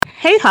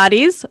Hey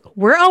hotties,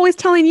 we're always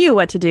telling you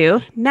what to do.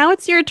 Now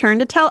it's your turn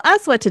to tell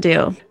us what to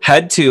do.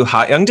 Head to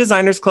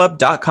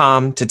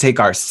hotyoungdesignersclub.com to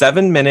take our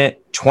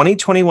 7-minute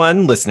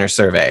 2021 listener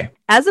survey.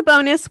 As a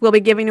bonus, we'll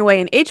be giving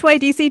away an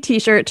HYDC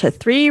t-shirt to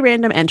 3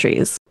 random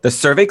entries. The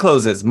survey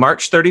closes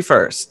March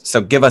 31st,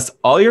 so give us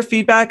all your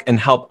feedback and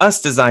help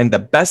us design the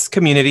best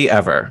community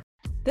ever.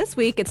 This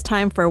week, it's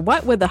time for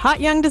What Would the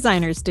Hot Young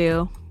Designers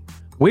Do?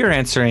 We're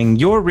answering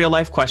your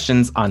real-life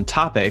questions on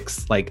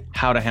topics like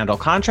how to handle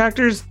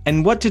contractors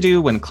and what to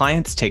do when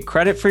clients take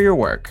credit for your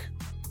work.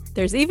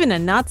 There's even a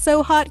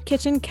not-so-hot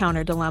kitchen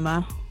counter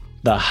dilemma.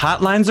 The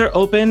hotlines are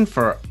open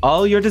for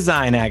all your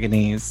design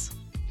agonies.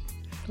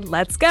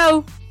 Let's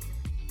go!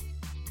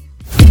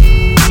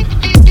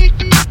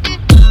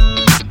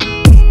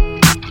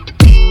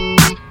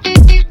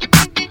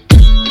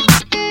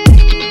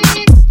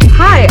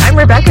 Hi, I'm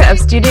Rebecca of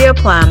Studio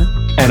Plum.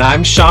 And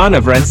I'm Sean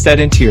of Renstead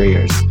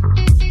Interiors.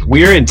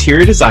 We're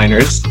interior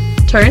designers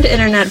Turned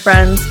internet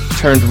friends.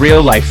 turned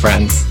real life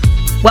friends.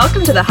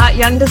 Welcome to the Hot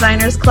Young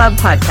Designers Club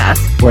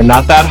podcast. We're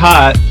not that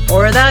hot.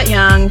 Or that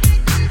young.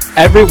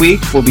 Every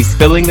week, we'll be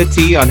spilling the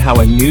tea on how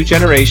a new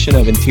generation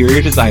of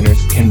interior designers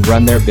can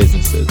run their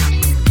businesses.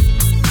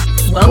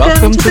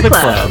 Welcome to the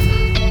club.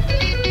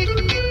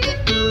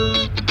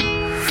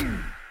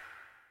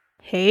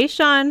 Hey,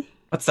 Sean.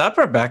 What's up,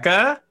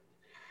 Rebecca?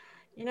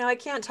 You know, I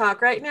can't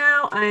talk right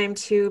now. I'm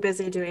too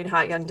busy doing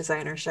hot young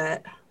designer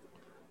shit.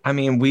 I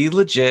mean, we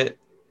legit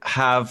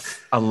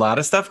have a lot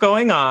of stuff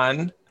going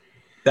on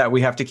that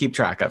we have to keep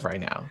track of right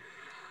now.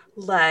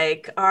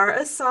 Like, our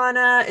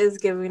Asana is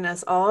giving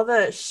us all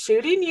the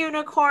shooting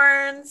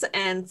unicorns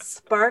and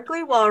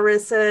sparkly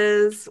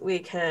walruses we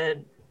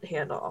could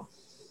handle.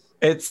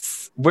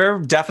 We're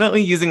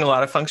definitely using a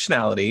lot of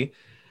functionality.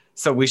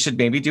 So we should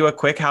maybe do a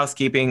quick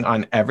housekeeping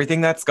on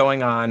everything that's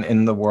going on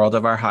in the world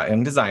of our hot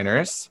young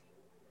designers.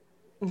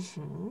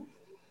 Mm-hmm.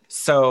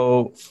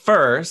 So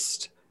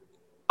first,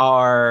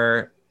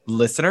 our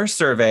listener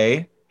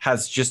survey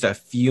has just a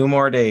few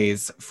more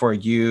days for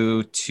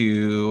you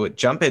to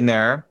jump in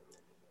there,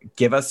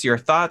 give us your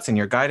thoughts and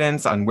your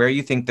guidance on where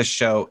you think the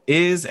show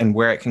is and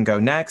where it can go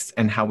next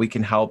and how we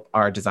can help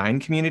our design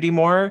community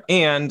more.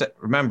 And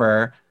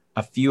remember,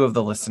 a few of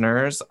the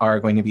listeners are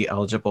going to be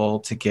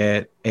eligible to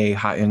get a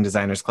Hot Young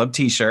Designers Club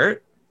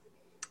t-shirt.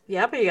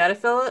 Yeah, but you got to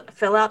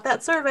fill out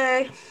that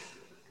survey.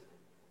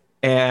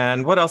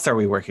 And what else are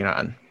we working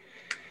on?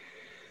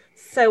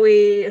 So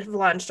we have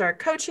launched our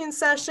coaching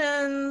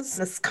sessions.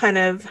 This kind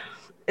of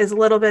is a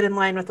little bit in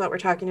line with what we're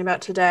talking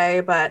about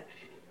today, but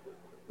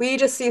we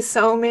just see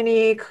so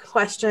many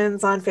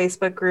questions on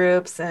Facebook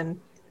groups, and,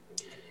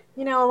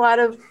 you know, a lot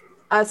of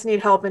us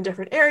need help in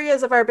different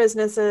areas of our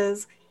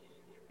businesses.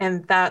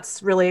 And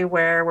that's really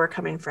where we're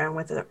coming from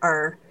with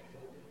our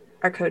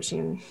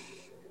coaching.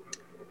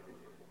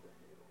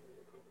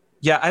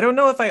 Yeah, I don't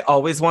know if I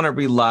always want to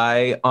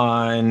rely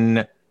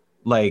on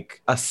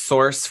like a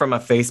source from a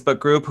Facebook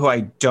group who I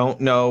don't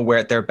know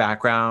where their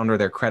background or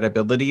their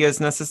credibility is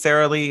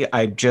necessarily.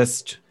 I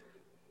just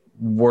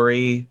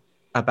worry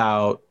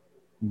about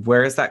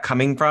where is that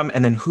coming from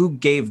and then who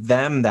gave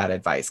them that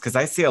advice? Because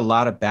I see a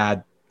lot of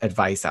bad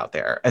advice out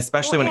there,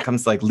 especially when it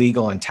comes to like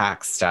legal and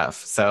tax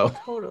stuff. So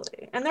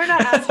totally. And they're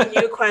not asking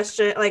you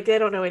questions, like they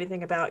don't know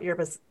anything about your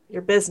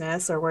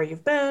business or where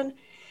you've been.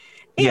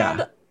 And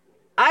yeah.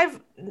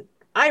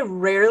 I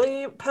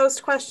rarely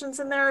post questions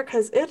in there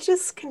because it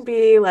just can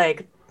be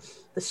like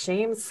the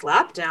shame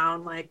slap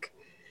down. Like,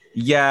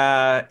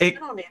 yeah,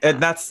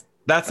 that's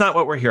not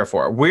what we're here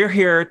for. We're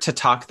here to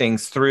talk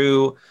things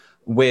through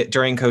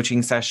during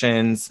coaching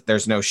sessions.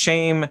 There's no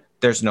shame.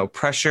 There's no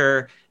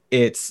pressure.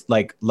 It's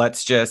like,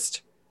 let's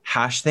just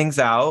hash things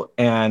out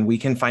and we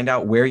can find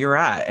out where you're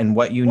at and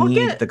what you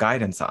need the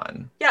guidance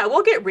on. Yeah,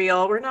 we'll get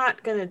real. We're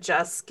not going to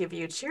just give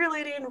you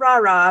cheerleading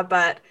rah-rah,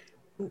 but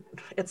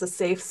it's a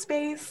safe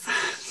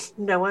space.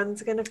 No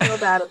one's going to feel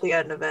bad at the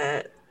end of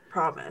it.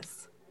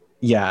 Promise.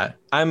 Yeah,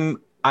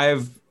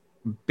 I've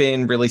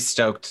been really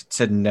stoked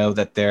to know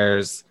that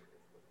there's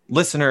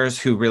listeners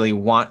who really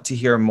want to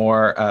hear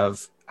more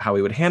of how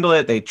we would handle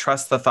it. They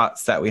trust the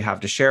thoughts that we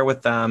have to share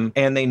with them.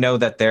 And they know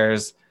that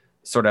there's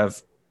sort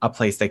of a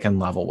place they can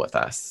level with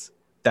us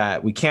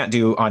that we can't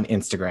do on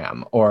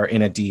Instagram or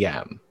in a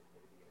DM.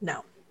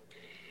 No.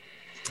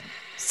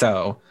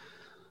 So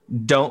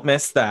don't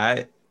miss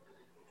that.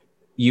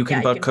 You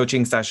can book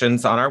coaching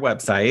sessions on our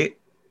website.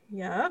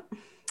 Yeah.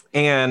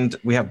 And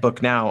we have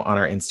Book Now on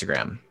our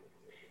Instagram.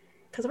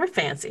 Because we're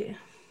fancy.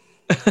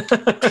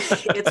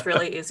 It's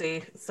really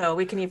easy. So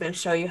we can even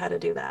show you how to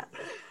do that.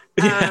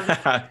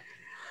 Yeah.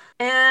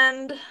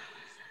 And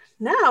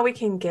now we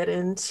can get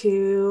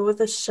into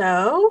the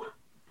show.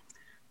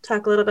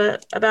 Talk a little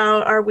bit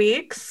about our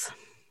weeks.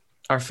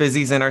 Our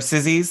fizzies and our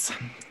sizzies.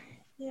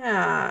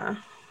 Yeah.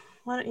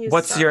 Why don't you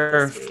What's start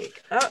your... this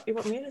week? Oh, you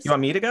want me to start? You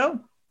want me to go?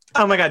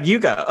 Oh my God, you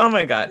go. Oh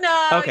my God.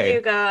 No, okay. You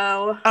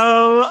go.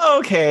 Oh,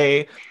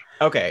 okay.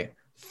 Okay.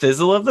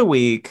 Fizzle of the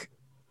week.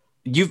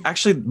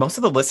 Most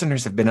of the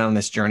listeners have been on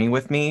this journey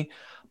with me,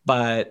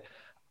 but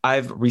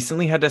I've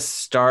recently had to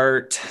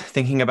start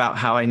thinking about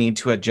how I need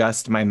to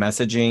adjust my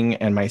messaging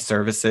and my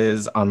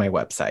services on my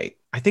website.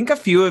 I think a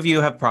few of you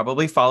have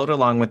probably followed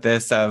along with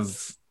this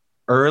of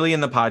early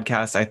in the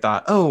podcast. I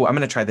thought, oh, I'm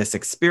going to try this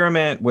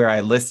experiment where I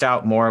list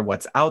out more of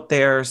what's out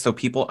there so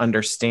people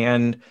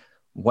understand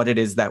what it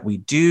is that we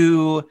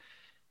do,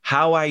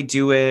 how I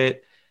do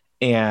it.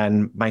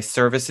 And my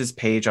services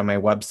page on my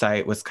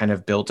website was kind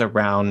of built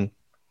around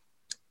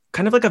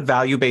kind of like a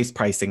value-based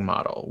pricing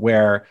model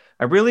where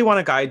I really want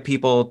to guide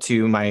people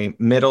to my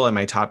middle and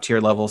my top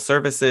tier level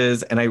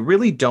services. And I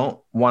really don't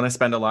want to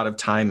spend a lot of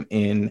time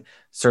in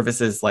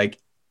services like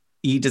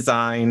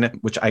e-design,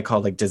 which I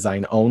call like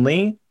design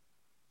only.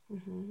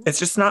 Mm-hmm. It's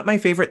just not my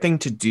favorite thing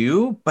to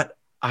do, but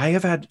I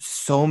have had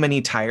so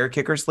many tire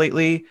kickers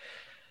lately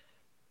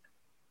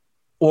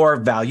or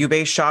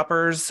value-based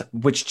shoppers,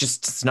 which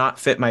just does not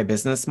fit my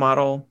business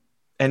model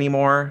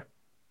anymore.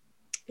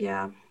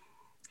 Yeah.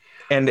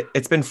 And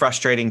it's been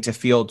frustrating to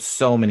field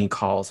so many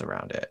calls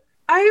around it.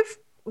 I've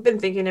been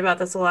thinking about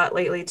this a lot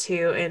lately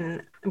too,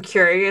 and I'm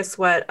curious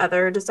what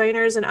other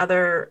designers in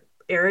other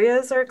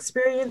areas are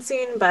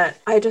experiencing, but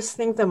I just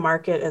think the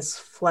market is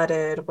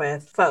flooded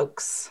with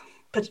folks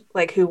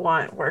like who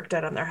want work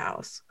done on their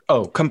house.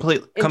 Oh,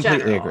 completely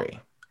agree.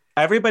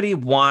 Everybody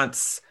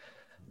wants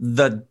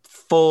the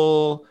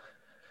full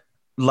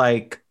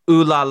like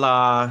ooh la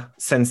la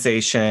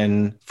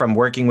sensation from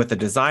working with a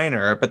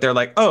designer, but they're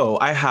like, oh,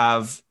 I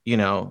have,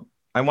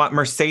 I want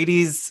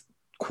Mercedes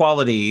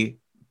quality,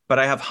 but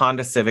I have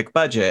Honda Civic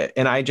budget.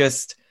 And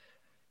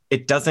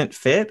it doesn't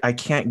fit. I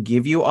can't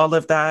give you all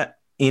of that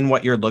in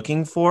what you're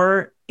looking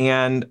for.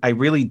 And I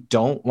really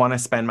don't want to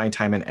spend my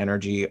time and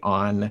energy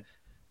on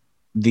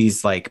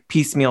these like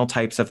piecemeal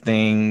types of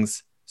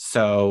things.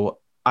 So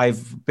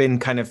I've been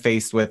kind of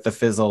faced with the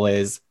fizzle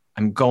is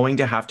I'm going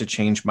to have to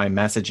change my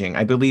messaging.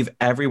 I believe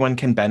everyone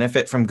can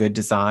benefit from good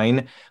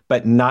design,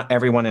 but not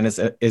everyone is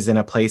in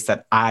a place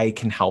that I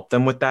can help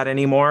them with that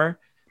anymore.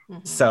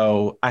 Mm-hmm.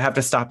 So I have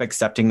to stop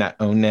accepting that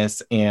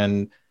ownness.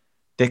 And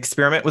the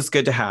experiment was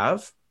good to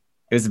have.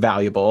 It was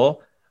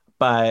valuable,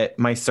 but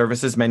my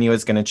services menu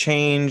is going to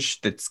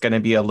change. It's going to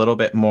be a little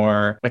bit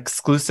more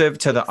exclusive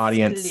to the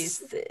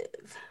audience.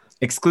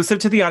 Exclusive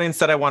to the audience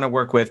that I want to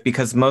work with,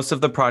 because most of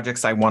the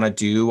projects I want to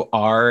do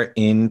are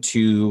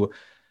into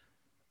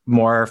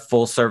more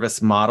full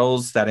service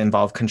models that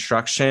involve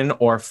construction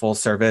or full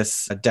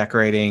service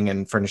decorating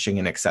and furnishing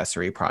and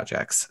accessory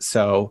projects.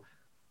 So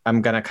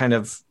I'm going to kind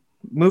of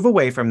move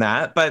away from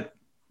that, but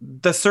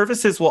the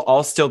services will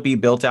all still be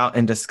built out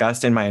and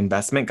discussed in my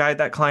investment guide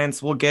that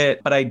clients will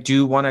get. But I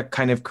do want to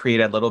kind of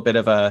create a little bit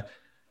of a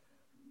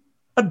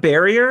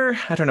barrier.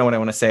 I don't know what I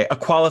want to say, a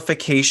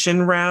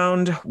qualification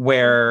round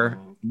where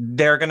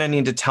they're going to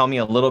need to tell me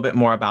a little bit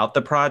more about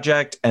the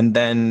project. And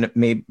then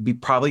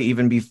probably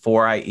even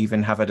before I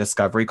even have a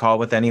discovery call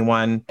with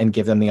anyone and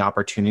give them the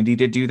opportunity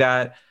to do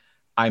that,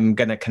 I'm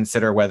going to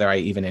consider whether I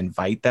even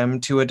invite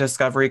them to a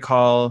discovery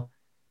call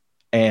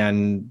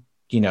and,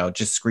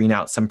 just screen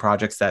out some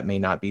projects that may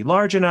not be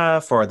large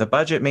enough or the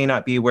budget may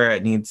not be where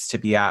it needs to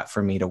be at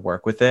for me to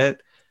work with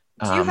it.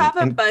 Do you have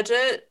a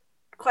budget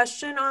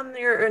question on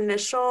your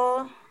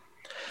initial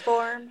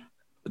form?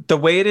 The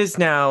way it is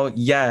now,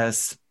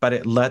 yes, but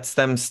it lets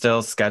them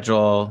still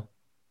schedule.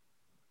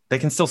 They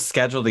can still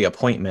schedule the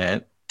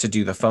appointment to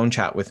do the phone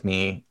chat with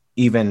me,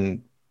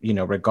 even,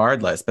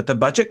 regardless. But the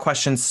budget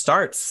question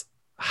starts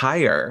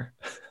higher.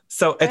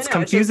 So it's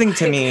confusing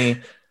to me.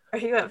 Are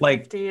you at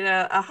 50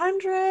 to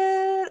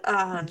 100?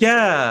 100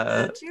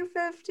 yeah. to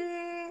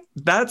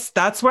 250?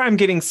 That's where I'm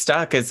getting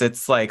stuck is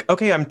it's like,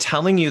 okay, I'm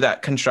telling you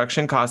that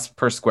construction cost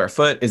per square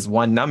foot is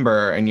one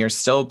number and you're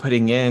still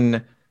putting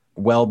in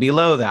well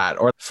below that,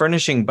 or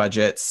furnishing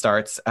budget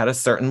starts at a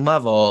certain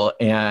level.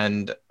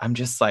 And I'm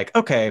just like,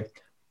 okay,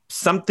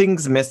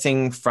 something's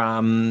missing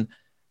from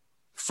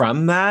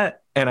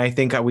that. And I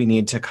think we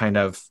need to kind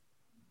of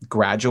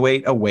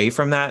graduate away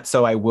from that.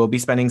 So I will be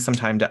spending some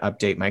time to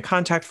update my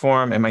contact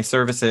form and my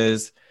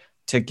services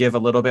to give a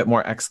little bit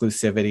more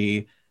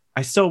exclusivity.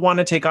 I still want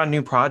to take on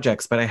new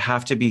projects, but I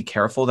have to be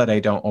careful that I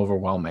don't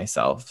overwhelm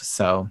myself.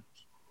 So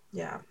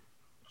yeah,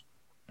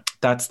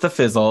 that's the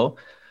fizzle.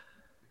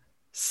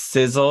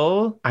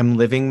 Sizzle, I'm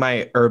living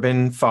my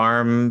urban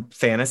farm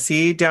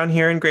fantasy down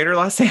here in Greater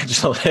Los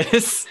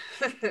Angeles.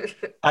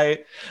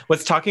 I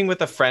was talking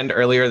with a friend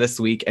earlier this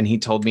week, and he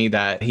told me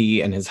that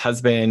he and his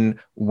husband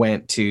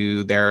went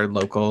to their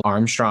local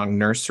Armstrong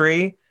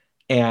nursery.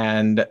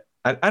 And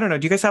I don't know,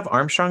 do you guys have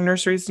Armstrong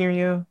nurseries near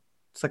you?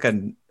 It's like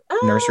a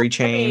nursery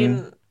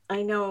chain.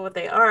 I know what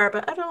they are,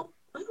 but I don't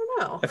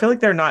know. I feel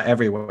like they're not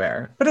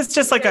everywhere, but it's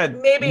just like a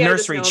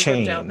nursery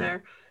chain down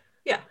there.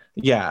 Yeah.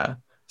 Yeah.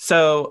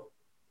 So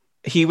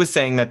he was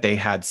saying that they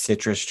had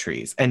citrus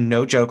trees, and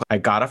no joke, I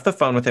got off the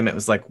phone with him. It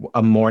was like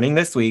a morning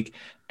this week.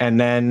 And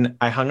then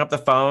I hung up the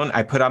phone,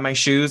 I put on my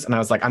shoes, and I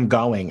was like, I'm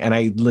going. And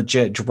I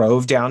legit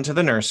drove down to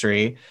the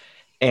nursery,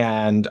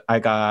 and I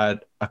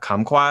got a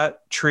kumquat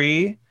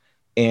tree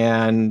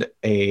and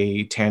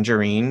a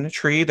tangerine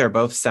tree. They're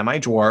both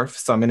semi-dwarf,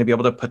 so I'm going to be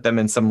able to put them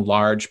in some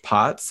large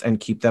pots and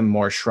keep them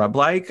more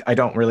shrub-like. I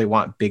don't really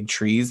want big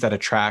trees that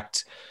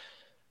attract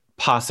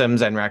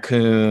possums and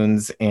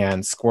raccoons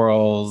and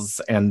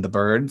squirrels and the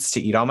birds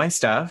to eat all my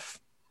stuff.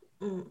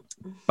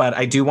 But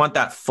I do want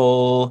that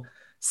full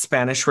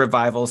Spanish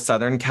Revival,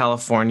 Southern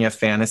California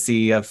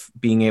fantasy of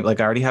being able, like,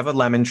 I already have a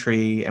lemon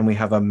tree and we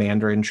have a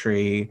mandarin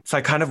tree. So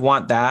I kind of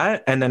want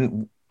that. And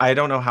then I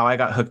don't know how I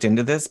got hooked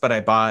into this, but I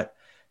bought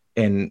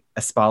an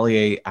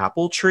espalier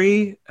apple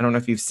tree. I don't know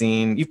if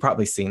you've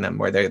probably seen them,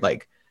 where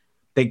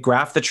they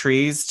graft the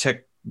trees to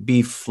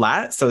be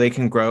flat so they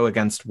can grow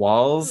against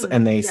walls.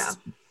 And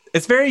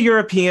it's very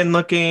European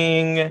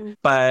looking,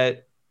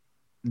 but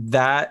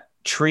that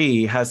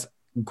tree has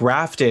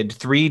grafted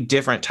 3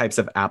 different types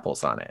of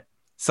apples on it.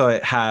 So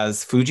it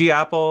has Fuji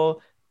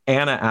apple,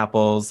 Anna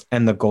apples,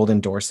 and the Golden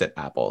Dorset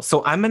apple.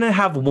 So I'm going to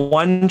have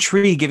one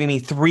tree giving me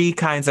 3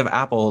 kinds of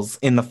apples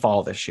in the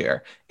fall this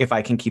year, if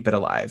I can keep it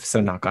alive.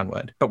 So knock on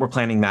wood. But we're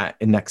planting that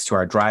next to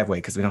our driveway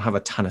because we don't have a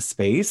ton of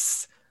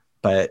space.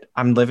 But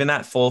I'm living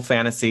that full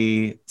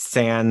fantasy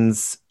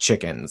sans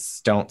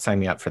chickens. Don't sign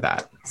me up for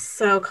that.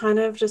 So kind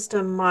of just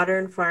a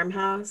modern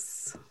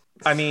farmhouse.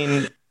 I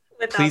mean,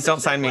 please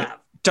don't sign me.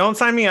 Don't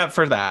sign me up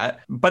for that.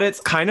 But it's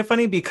kind of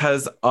funny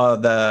because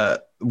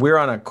we're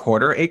on a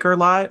 1/4 acre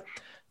lot.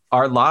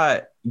 Our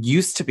lot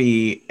used to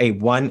be a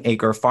 1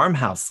 acre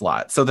farmhouse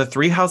lot. So the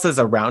 3 houses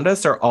around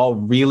us are all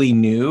really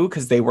new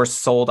because they were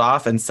sold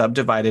off and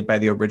subdivided by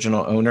the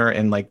original owner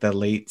in like the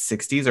late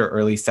 60s or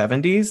early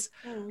 70s.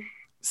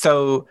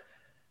 So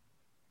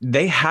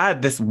they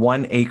had this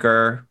 1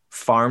 acre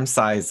farm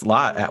size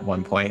lot at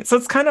one point. So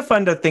it's kind of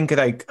fun to think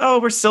like,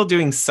 oh, we're still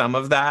doing some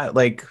of that,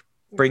 like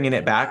bringing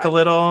it back a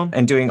little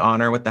and doing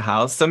honor with the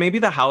house. So maybe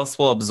the house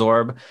will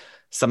absorb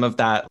some of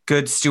that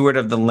good steward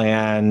of the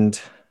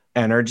land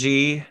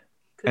energy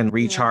and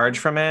recharge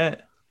from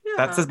it. Yeah,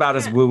 that's about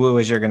as woo-woo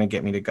as you're going to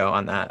get me to go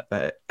on that.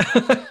 But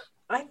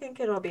I think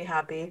it'll be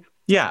happy.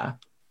 Yeah.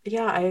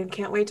 Yeah, I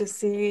can't wait to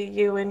see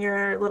you in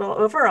your little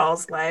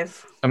overalls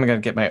live. I'm going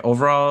to get my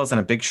overalls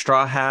and a big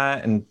straw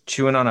hat and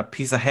chewing on a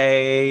piece of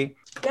hay.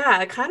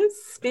 Yeah, kind of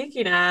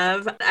speaking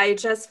of, I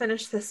just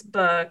finished this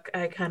book.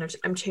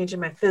 I'm changing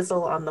my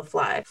fizzle on the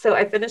fly. So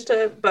I finished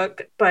a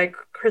book by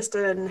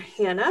Kristen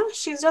Hanna.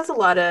 She does a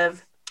lot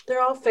of,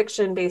 they're all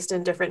fiction based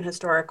in different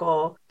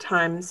historical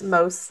times,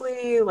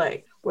 mostly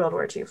like World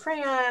War II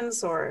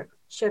France, or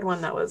she had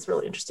one that was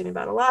really interesting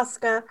about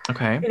Alaska.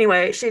 Okay.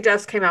 Anyway, she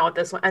just came out with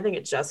this one. I think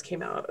it just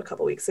came out a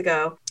couple weeks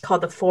ago,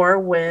 called The Four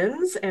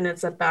Winds. And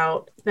it's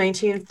about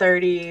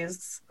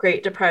 1930s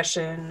Great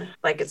Depression.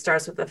 Like, it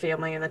starts with the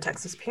family in the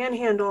Texas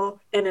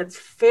Panhandle. And it's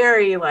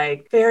very,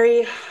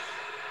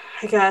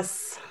 I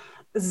guess,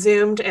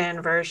 zoomed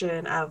in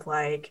version of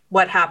like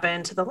what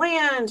happened to the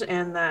land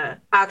and the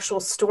actual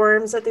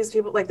storms that these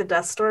people, like the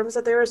dust storms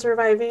that they were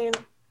surviving.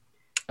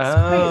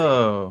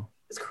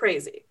 It's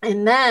crazy.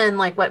 And then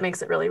like what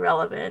makes it really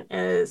relevant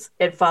is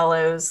it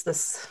follows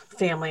this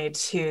family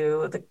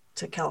to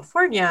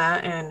California,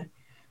 and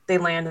they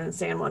land in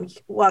San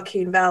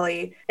Joaquin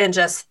Valley, and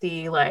just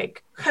the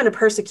like kind of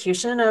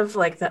persecution of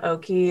like the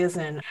Okies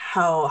and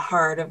how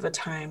hard of a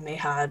time they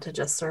had to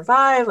just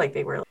survive. Like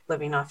they were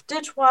living off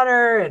ditch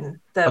water,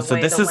 and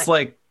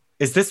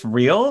is this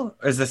real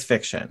or is this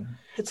fiction?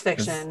 It's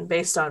fiction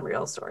based on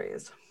real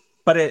stories.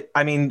 But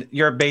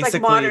you're basically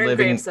like modern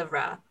living Grapes of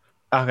Wrath.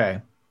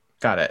 Okay.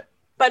 Got it.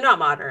 But not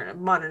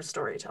modern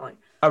storytelling.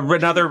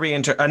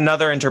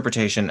 Another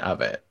interpretation of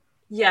it.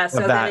 Yeah,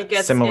 so then it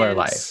gets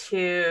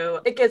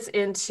it gets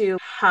into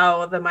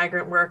how the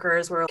migrant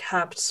workers were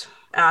kept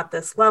at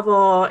this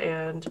level,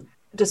 and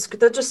just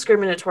the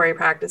discriminatory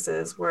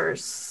practices were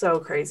so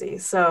crazy.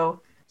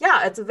 So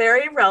yeah, it's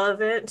very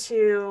relevant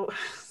to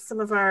some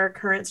of our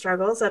current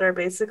struggles that are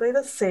basically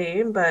the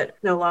same, but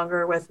no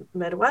longer with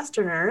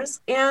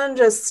Midwesterners, and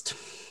just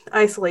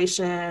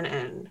isolation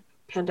and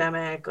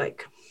pandemic.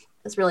 Like,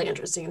 it's really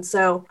interesting.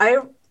 So I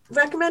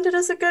recommend it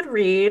as a good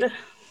read.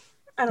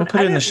 We'll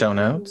put it in the show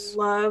notes.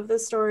 Love the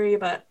story,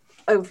 but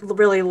I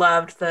really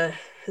loved the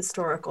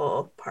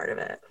historical part of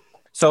it.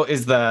 So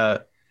is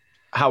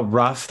how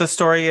rough the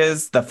story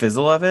is, the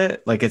fizzle of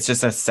it? Like, it's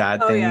just a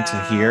sad thing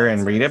to hear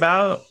and read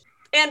about?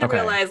 And to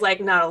realize, like,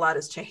 not a lot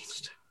has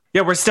changed.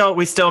 Yeah, we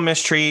still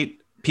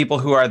mistreat people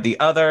who are the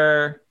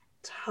other.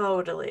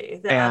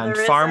 Totally. And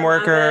farm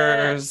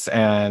workers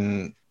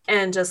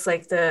and just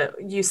like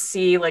you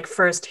see like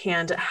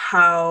firsthand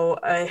how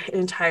an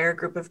entire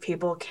group of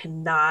people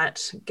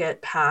cannot get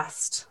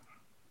past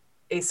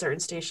a certain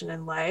station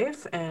in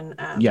life, and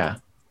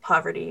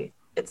poverty.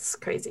 It's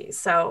crazy.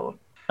 So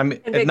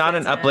it's not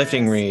an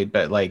uplifting read,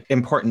 but like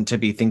important to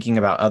be thinking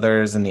about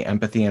others and the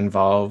empathy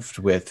involved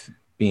with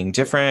being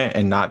different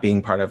and not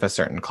being part of a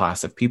certain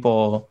class of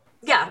people.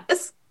 Yeah,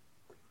 it's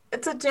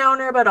a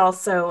downer, but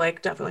also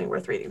like definitely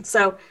worth reading.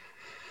 So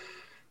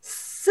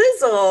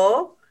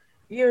Sizzle,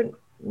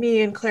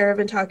 me and Claire have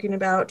been talking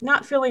about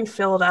not feeling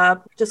filled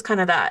up, just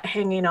kind of that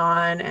hanging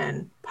on.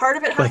 And part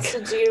of it has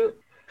to do...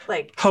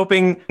 Like,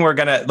 hoping we're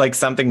gonna like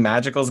something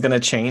magical is gonna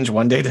change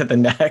one day to the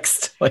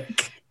next.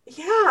 Like,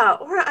 yeah,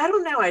 or I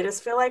don't know. I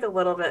just feel like a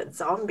little bit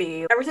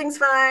zombie. Everything's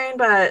fine,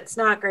 but it's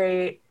not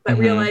great. But mhm.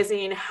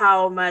 realizing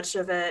how much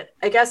of it,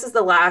 I guess, is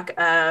the lack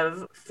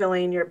of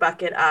filling your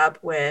bucket up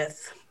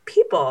with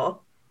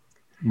people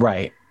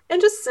Right,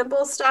 and just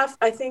simple stuff.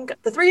 I think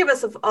the three of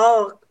us have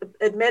all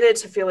admitted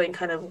to feeling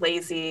kind of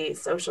lazy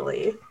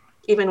socially,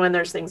 even when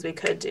there's things we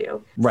could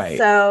do. right.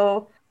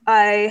 So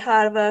I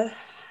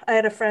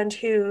had a friend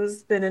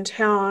who's been in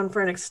town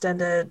for an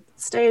extended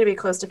stay to be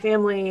close to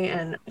family,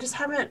 and I just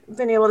haven't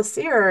been able to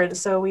see her. And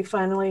so we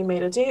finally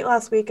made a date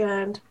last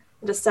weekend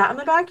and just sat in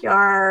the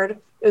backyard.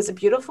 It was a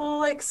beautiful,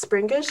 like,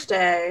 springish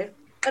day.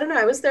 I don't know,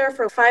 I was there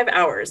for 5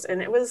 hours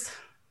and it was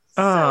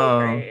so Oh,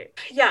 great.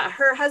 Yeah,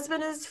 her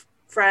husband is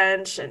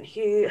French and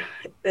he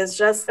is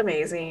just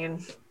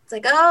amazing. It's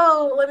like,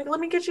 oh, let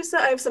me get you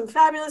some. I have some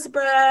fabulous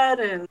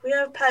bread, and we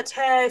have pate.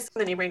 And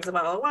then he brings a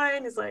bottle of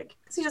wine. He's like,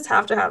 so you just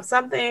have to have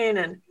something.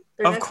 And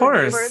their of next door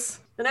course. neighbors,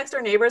 the next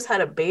door neighbors had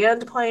a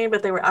band playing,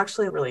 but they were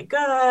actually really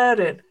good.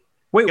 And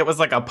Wait, it was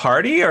like a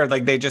party or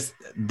like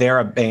they're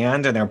a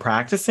band and they're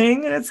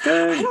practicing and it's I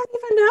good? don't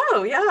even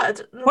know. Yeah,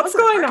 it What's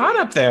wasn't a going on party.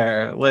 up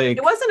there? It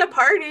Like, wasn't a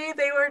party.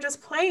 They were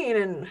just playing,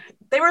 and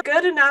they were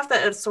good enough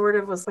that it sort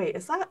of was. Wait,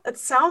 is that? It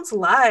sounds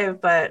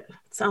live, but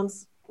it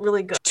sounds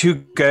really good. too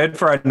good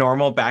for a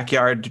normal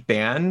backyard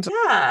band?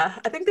 Yeah,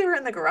 I think they were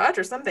in the garage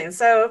or something.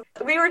 So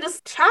we were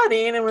just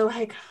chatting and we're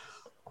like,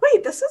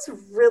 wait, this is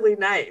really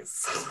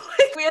nice.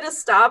 Like, we had to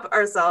stop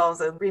ourselves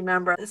and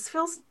remember this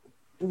feels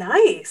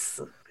nice.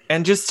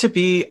 And just to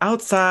be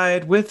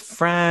outside with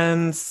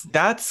friends,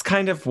 that's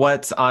kind of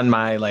what's on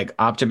my like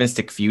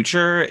optimistic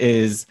future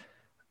is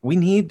we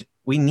need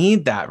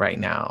that right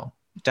now,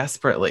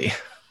 desperately.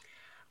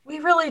 We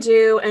really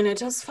do. And it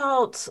just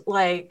felt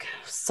like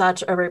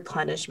such a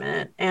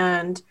replenishment.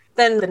 And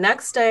then the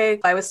next day,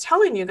 I was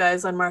telling you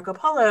guys on Marco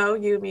Polo,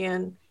 you, me,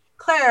 and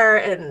Claire,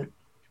 and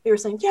we were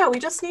saying, yeah, we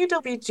just need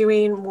to be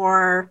doing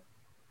more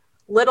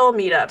little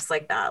meetups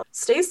like that.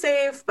 Stay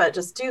safe, but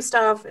just do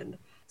stuff. And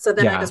so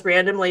then I Yeah. just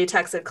randomly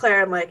texted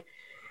Claire. I'm like,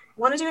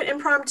 want to do an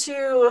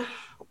impromptu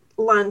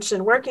lunch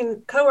and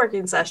working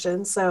co-working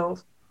session. So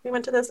we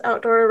went to this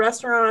outdoor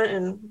restaurant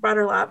and brought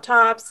our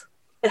laptops.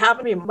 It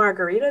happened to be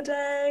Margarita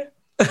Day,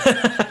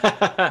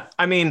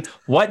 I mean,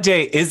 what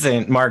day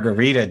isn't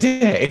Margarita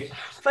Day?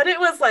 but it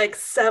was like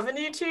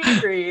 72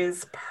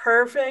 degrees,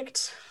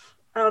 perfect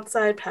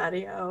outside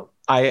patio.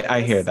 It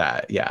I hear was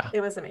that. Yeah. it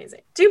was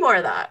amazing. Do more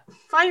of that.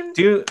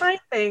 Do Find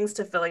things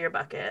to fill your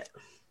bucket.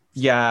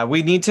 Yeah,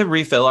 we need to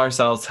refill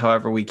ourselves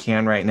however we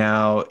can right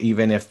now,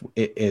 even if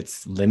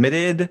it's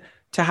limited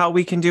to how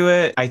we can do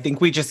it. I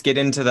think we just get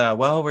into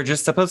well, we're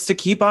just supposed to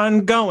keep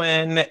on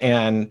going.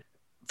 And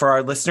for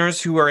our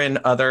listeners who are in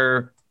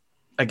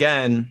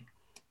again,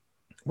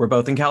 we're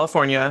both in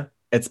California.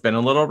 It's been a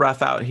little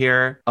rough out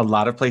here. A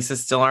lot of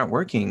places still aren't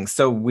working.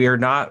 So we're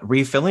not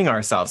refilling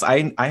ourselves.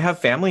 I have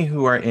family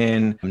who are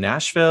in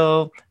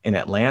Nashville, in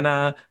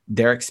Atlanta.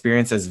 Their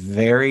experience is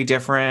very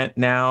different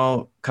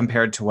now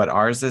compared to what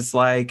ours is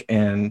like.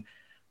 And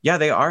yeah,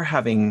 they are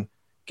having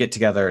get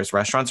togethers.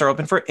 Restaurants are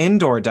open for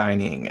indoor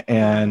dining.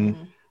 And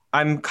Mm,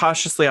 I'm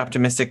cautiously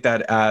optimistic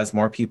that as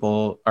more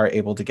people are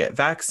able to get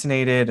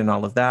vaccinated and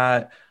all of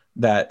that,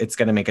 that it's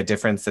going to make a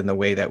difference in the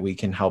way that we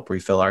can help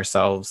refill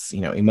ourselves,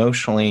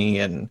 emotionally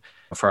and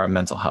for our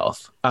mental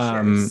health.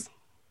 cheers.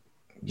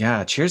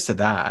 Yeah, cheers to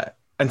that.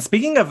 And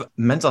speaking of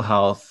mental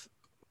health,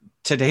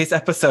 today's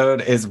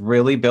episode is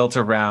really built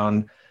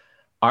around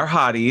our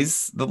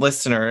hotties, the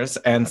listeners,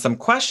 and some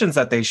questions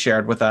that they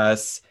shared with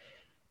us.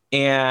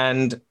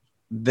 And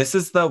this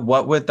is the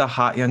What Would the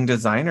Hot Young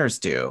Designers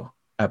Do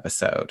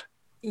episode.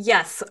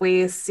 Yes,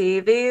 we see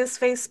these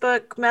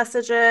Facebook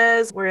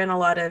messages. We're in a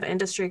lot of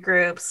industry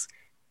groups,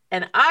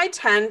 and I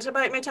tend to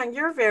bite my tongue.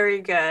 You're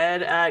very good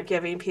at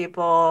giving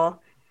people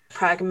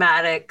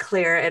pragmatic,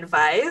 clear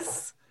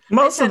advice. I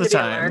Most of tend the to be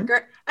a time.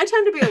 lurker. I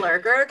tend to be a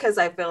lurker because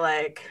I feel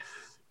like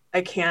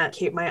I can't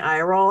keep my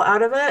eye roll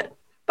out of it.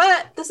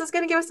 But this is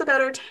going to give us a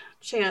better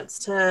chance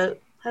to,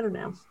 I don't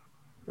know,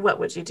 what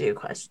would you do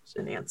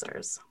question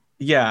answers.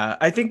 Yeah,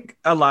 I think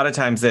a lot of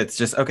times it's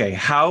just okay,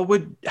 how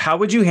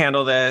would you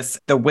handle this?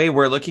 The way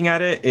we're looking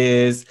at it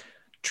is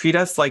treat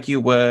us like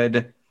you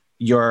would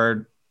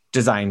your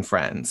design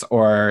friends,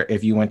 or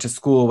if you went to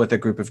school with a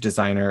group of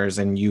designers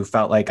and you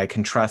felt like I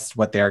can trust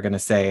what they're going to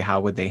say,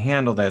 how would they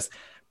handle this?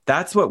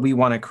 That's what we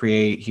want to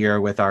create here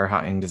with our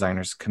Hot Young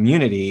Designers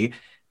community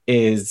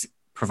is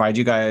provide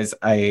you guys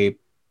a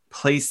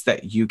place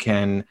that you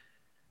can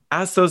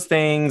ask those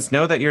things,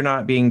 know that you're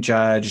not being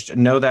judged,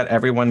 know that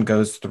everyone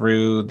goes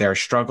through their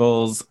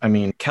struggles. I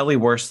mean, Kelly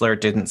Wearstler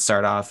didn't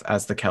start off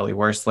as the Kelly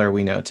Wearstler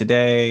we know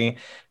today,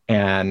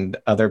 and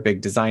other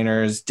big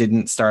designers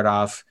didn't start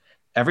off.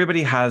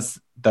 Everybody has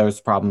those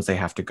problems they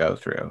have to go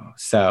through.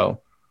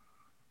 So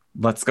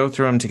let's go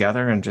through them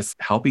together and just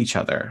help each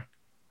other.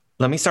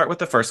 Let me start with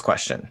the first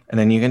question, and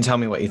then you can tell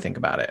me what you think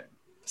about it.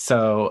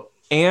 So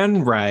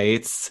Anne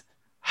writes,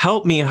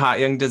 help me, hot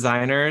young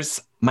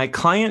designers. My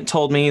client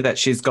told me that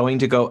she's going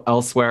to go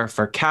elsewhere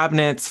for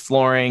cabinets,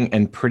 flooring,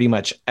 and pretty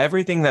much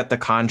everything that the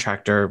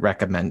contractor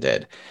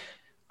recommended.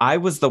 I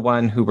was the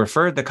one who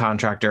referred the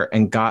contractor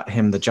and got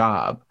him the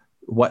job.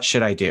 What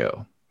should I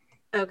do?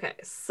 Okay,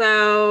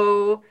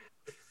 so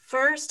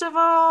first of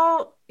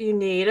all, you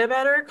need a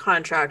better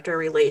contractor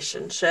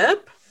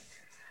relationship.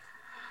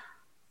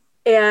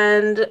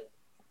 And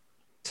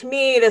to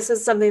me, this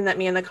is something that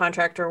me and the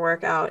contractor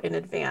work out in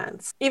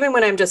advance. Even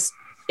when I'm just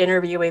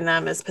interviewing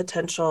them as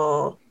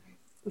potential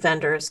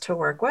vendors to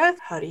work with.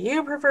 How do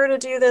you prefer to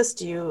do this?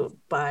 Do you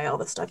buy all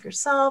the stuff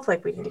yourself?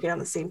 Like, we need to get on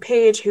the same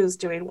page. Who's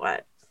doing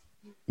what?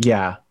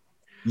 Yeah.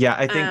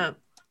 I think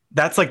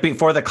that's like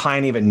before the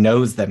client even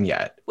knows them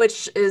yet.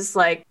 Which is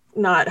like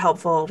not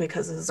helpful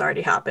because this has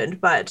already happened,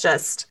 but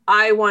just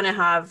I want to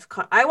have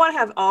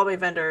all my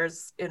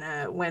vendors in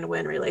a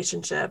win-win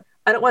relationship.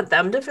 I don't want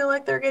them to feel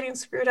like they're getting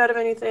screwed out of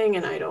anything,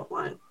 and I don't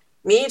want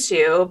me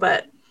to,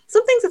 but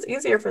some things it's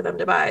easier for them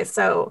to buy.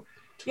 So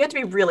you have to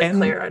be really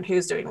clear on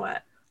who's doing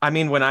what. I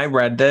mean, when I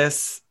read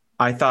this,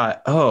 I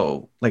thought,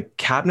 oh, like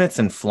cabinets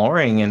and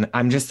flooring. And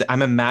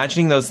I'm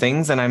imagining those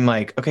things. And I'm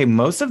like, okay,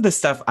 most of the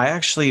stuff I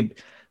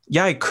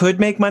could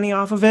make money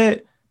off of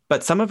it,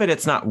 but some of it,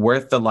 it's not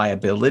worth the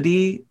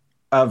liability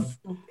of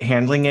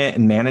handling it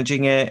and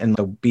managing it. And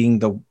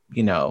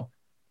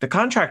the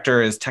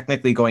contractor is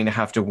technically going to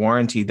have to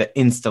warranty the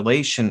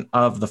installation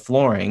of the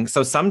flooring.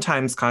 So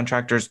sometimes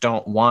contractors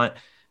don't want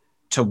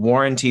to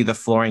warranty the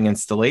flooring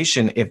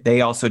installation if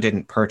they also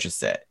didn't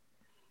purchase it.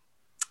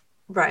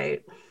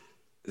 Right.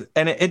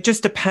 And it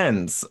just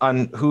depends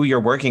on who you're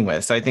working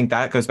with. So I think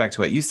that goes back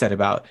to what you said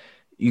about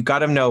you got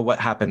to know what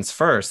happens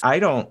first. I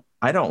don't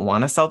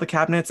want to sell the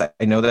cabinets.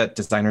 I know that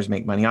designers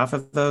make money off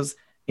of those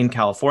in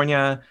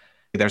California.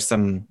 There's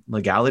some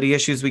legality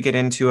issues we get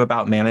into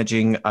about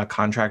managing a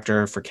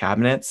contractor for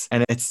cabinets,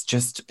 and it's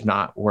just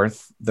not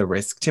worth the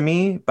risk to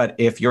me. But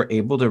if you're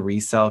able to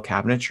resell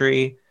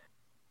cabinetry,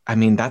 I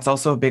mean, that's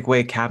also a big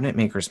way cabinet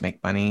makers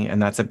make money.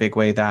 And that's a big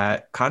way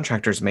that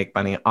contractors make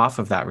money off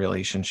of that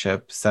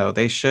relationship. So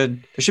there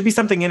should be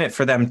something in it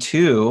for them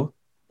too.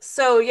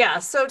 So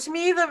to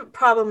me, the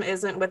problem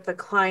isn't with the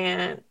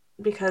client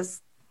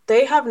because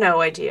they have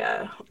no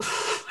idea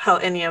how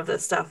any of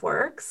this stuff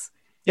works.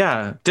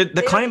 Yeah.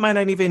 The client might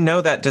not even know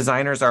that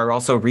designers are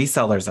also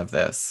resellers of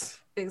this.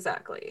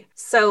 Exactly.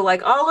 So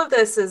like all of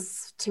this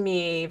is, to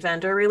me,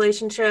 vendor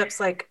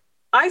relationships. Like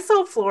I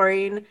sell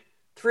flooring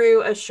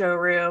through a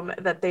showroom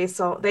that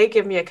they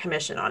give me a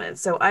commission on it.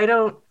 So I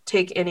don't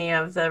take any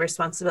of the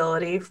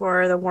responsibility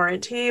for the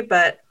warranty,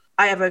 but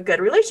I have a good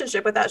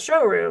relationship with that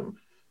showroom.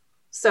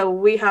 So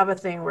we have a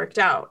thing worked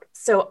out.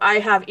 So I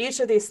have each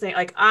of these things,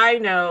 like I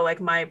know like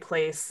my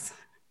place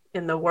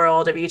in the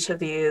world of each of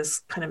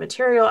these kind of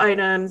material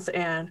items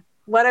and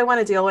what I want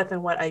to deal with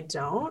and what I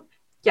don't.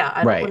 Yeah,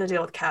 I don't want to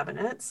deal with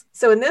cabinets.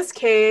 So in this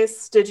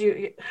case, did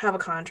you have a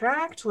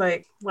contract?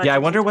 Like, I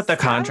wonder what the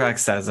contract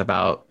says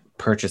about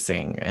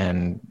purchasing,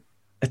 and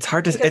it's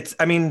hard to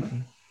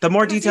the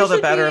more detail the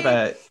better,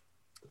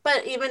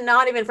 but even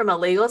not even from a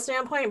legal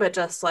standpoint, but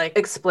just like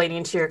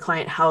explaining to your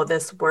client how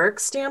this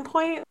works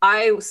standpoint,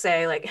 I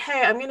say like,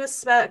 hey, I'm going to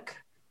spec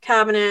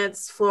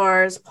cabinets,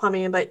 floors,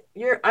 plumbing, but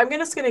I'm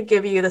just going to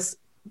give you the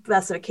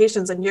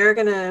specifications and you're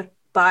going to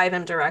buy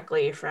them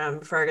directly from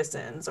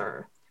Ferguson's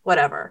or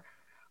whatever.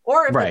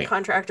 Or if the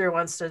contractor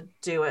wants to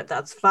do it,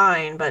 that's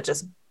fine, but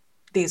just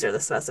these are the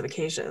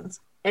specifications.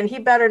 And he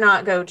better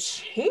not go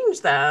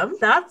change them.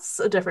 That's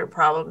a different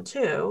problem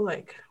too.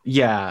 Like,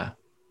 yeah,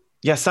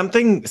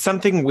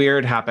 something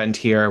weird happened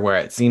here where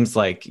it seems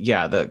like,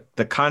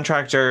 the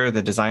contractor,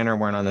 the designer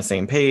weren't on the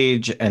same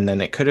page, and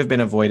then it could have been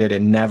avoided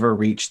and never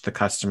reached the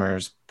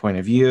customer's point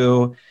of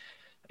view.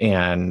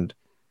 And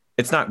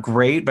it's not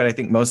great, but I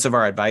think most of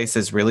our advice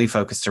is really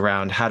focused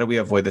around how do we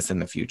avoid this in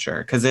the future?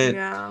 Because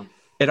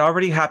it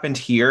already happened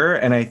here.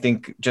 And I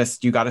think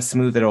just you got to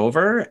smooth it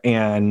over,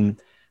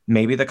 and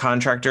maybe the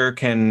contractor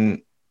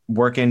can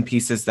work in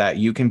pieces that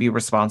you can be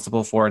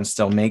responsible for and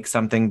still make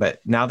something. But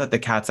now that the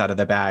cat's out of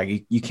the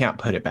bag, you can't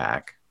put it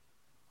back.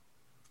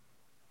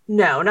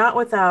 No, not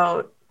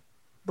without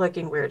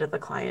looking weird at the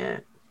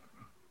client.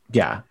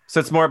 Yeah. So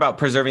it's more about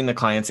preserving the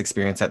client's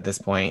experience at this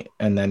point.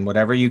 And then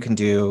whatever you can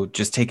do,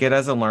 just take it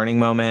as a learning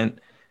moment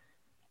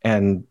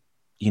and,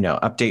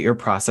 update your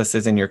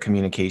processes and your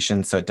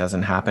communication so it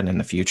doesn't happen in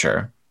the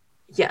future.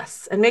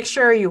 Yes. And make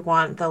sure you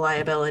want the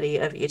liability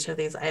of each of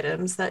these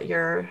items that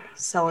you're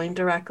selling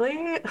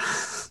directly.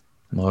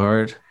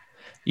 Lord,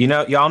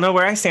 y'all know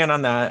where I stand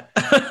on that.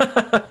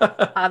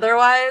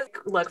 Otherwise,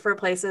 look for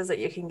places that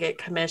you can get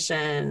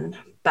commission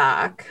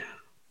back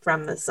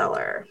from the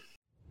seller.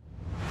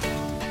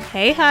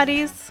 Hey,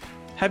 hotties.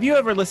 Have you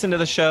ever listened to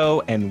the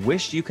show and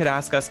wished you could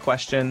ask us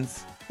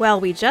questions? Well,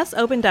 we just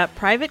opened up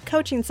private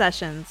coaching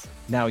sessions.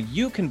 Now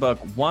you can book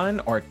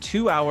 1 or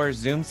 2 hour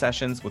Zoom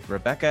sessions with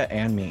Rebecca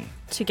and me.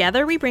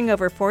 Together, we bring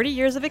over 40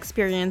 years of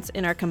experience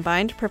in our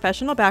combined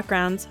professional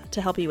backgrounds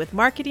to help you with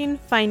marketing,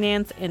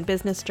 finance, and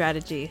business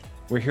strategy.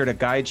 We're here to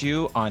guide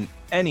you on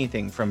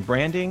anything from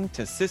branding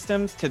to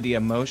systems to the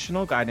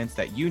emotional guidance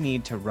that you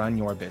need to run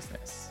your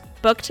business.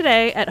 Book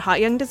today at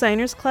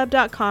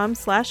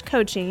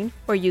hotyoungdesignersclub.com/coaching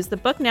or use the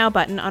book now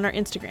button on our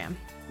Instagram.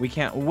 We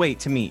can't wait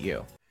to meet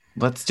you.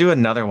 Let's do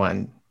another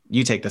one.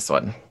 You take this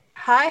one.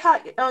 Hi,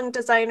 Hot Young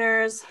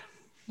Designers.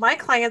 My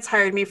clients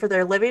hired me for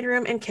their living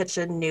room and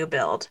kitchen new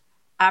build.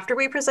 After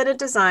we presented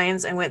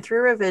designs and went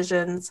through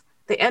revisions,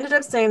 they ended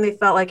up saying they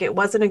felt like it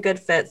wasn't a good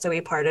fit, so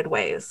we parted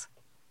ways.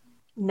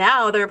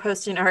 Now they're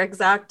posting our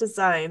exact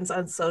designs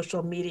on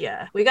social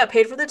media. We got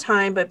paid for the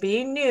time, but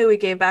being new, we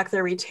gave back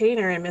their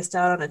retainer and missed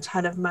out on a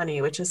ton of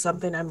money, which is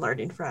something I'm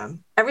learning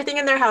from. Everything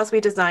in their house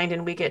we designed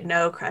and we get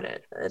no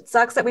credit. It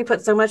sucks that we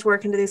put so much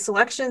work into these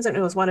selections and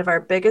it was one of our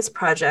biggest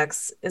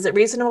projects. Is it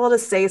reasonable to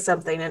say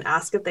something and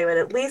ask if they would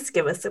at least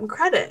give us some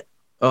credit?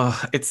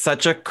 Oh, it's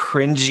such a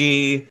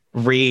cringy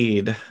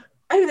read.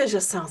 I mean, this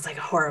just sounds like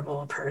a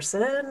horrible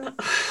person.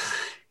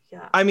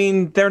 Yeah. I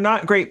mean, they're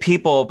not great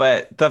people,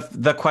 but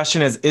the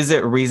question is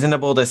it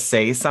reasonable to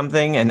say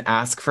something and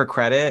ask for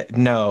credit?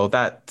 No,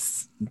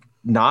 that's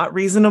not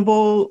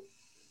reasonable.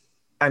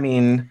 I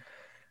mean,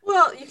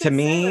 well, you can to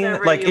me,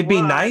 like it'd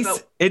be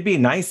nice. It'd be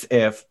nice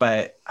if,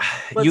 but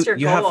what's your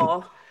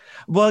goal?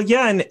 Well,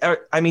 yeah, and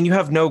I mean, you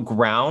have no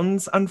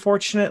grounds,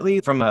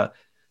 unfortunately, from a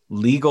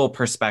legal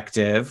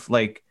perspective.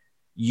 Like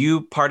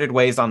you parted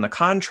ways on the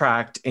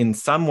contract in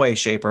some way,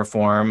 shape, or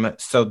form,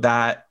 so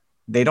that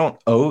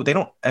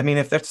I mean,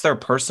 if that's their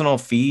personal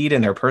feed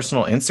and their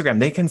personal Instagram,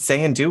 they can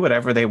say and do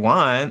whatever they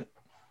want.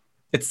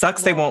 It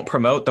sucks they won't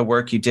promote the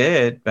work you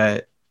did,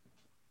 but.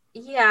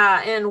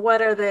 Yeah, and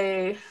what are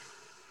they?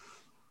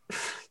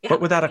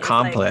 What would that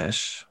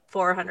accomplish? Like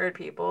 400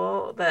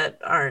 people that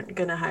aren't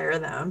going to hire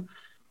them.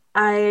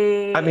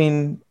 I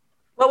mean.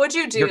 What would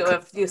you do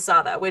if you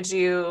saw that? Would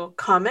you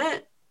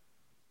comment?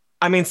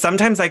 I mean,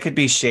 sometimes I could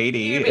be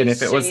shady. And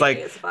if it was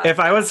like, if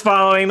I was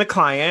following the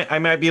client, I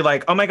might be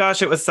like, oh my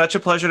gosh, it was such a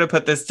pleasure to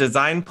put this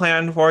design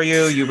plan for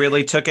you. You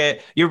really took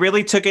it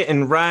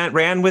and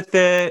ran with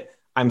it.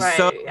 I'm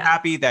so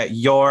happy that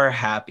you're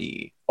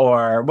happy.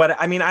 Or what,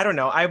 I mean, I don't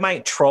know. I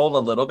might troll a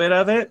little bit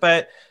of it,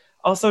 but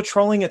also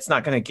trolling, it's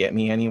not going to get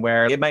me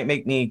anywhere. It might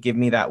give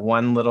me that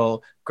one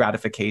little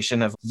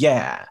gratification of,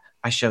 yeah,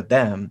 I showed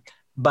them.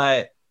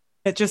 But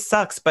it just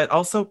sucks. But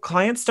also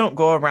clients don't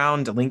go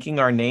around linking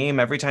our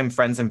name every time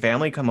friends and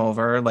family come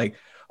over. Like,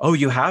 oh,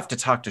 you have to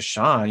talk to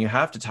Sean. You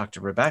have to talk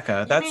to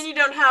Rebecca. You mean you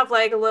don't have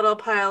like a little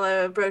pile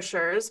of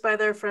brochures by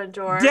their front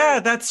door? Yeah,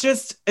 that's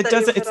just,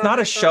 it's not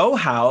a show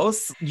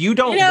house. You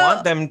don't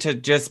want them to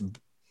just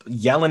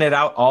yelling it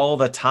out all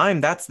the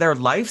time. That's their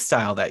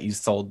lifestyle that you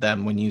sold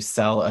them when you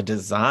sell a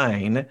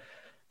design.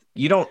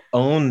 You don't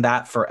own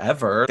that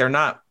forever. They're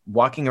not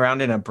walking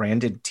around in a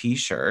branded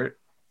t-shirt.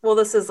 Well,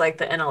 this is like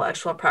the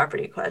intellectual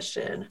property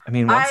question. I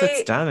mean, once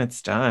it's done,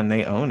 it's done.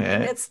 They own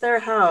it. It's their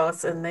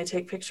house and they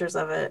take pictures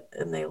of it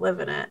and they live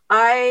in it.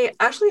 I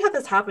actually had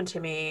this happen to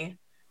me.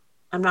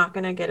 I'm not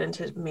going to get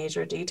into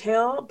major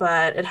detail,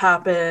 but it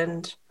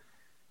happened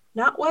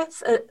not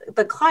with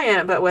the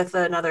client, but with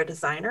another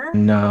designer.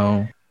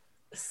 No.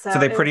 So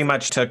they pretty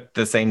much took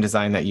the same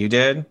design that you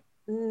did?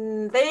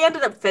 They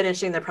ended up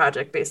finishing the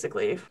project,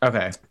 basically.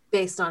 Okay.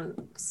 Based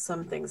on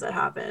some things that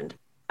happened.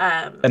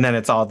 And then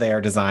it's all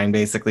their design,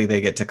 basically,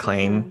 they get to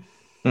claim.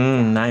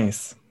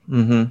 Nice.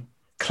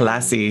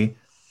 Classy.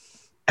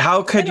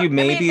 How could you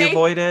maybe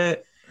avoid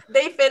it?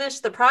 They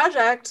finished the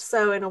project,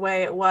 so in a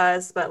way it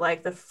was, but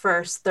like the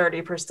first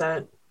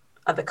 30%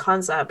 of the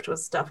concept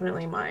was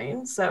definitely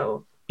mine.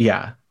 So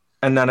yeah.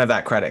 And none of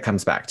that credit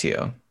comes back to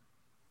you.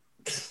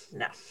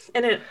 No.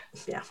 And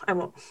I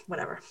won't,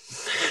 whatever.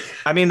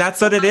 I mean,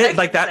 that's what it is.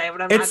 Like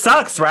that, it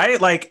sucks,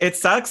 right? Like it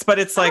sucks, but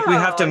it's like, we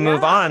have to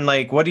move on.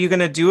 Like, what are you going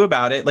to do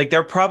about it? Like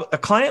a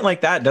client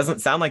like that doesn't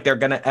sound like they're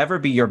going to ever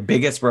be your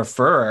biggest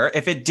referrer.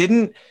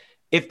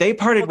 If they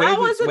parted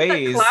ways,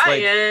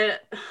 that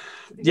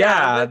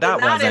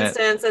wasn't.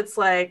 Instance, it's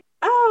like,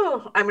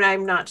 I mean,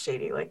 I'm not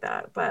shady like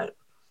that, but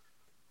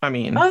I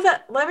mean,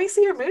 let me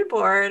see your mood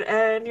board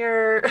and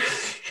your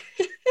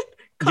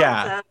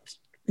concept.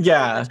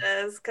 Yeah.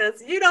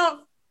 Because you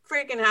don't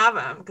freaking have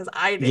them, because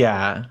I do.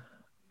 Yeah.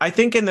 I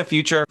think in the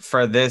future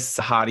for this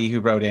hottie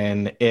who wrote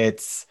in,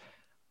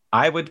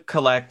 I would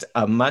collect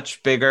a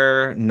much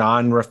bigger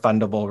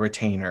non-refundable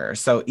retainer.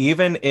 So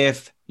even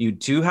if you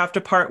do have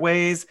to part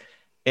ways,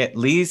 at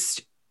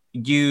least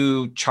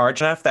you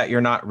charge enough that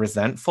you're not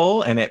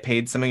resentful and it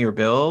paid some of your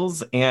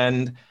bills.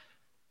 And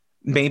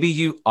maybe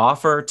you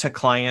offer to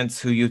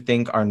clients who you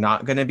think are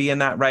not going to be in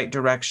that right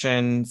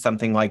direction,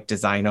 something like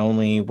design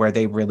only, where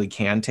they really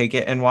can take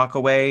it and walk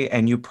away,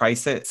 and you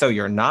price it so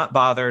you're not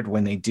bothered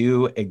when they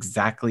do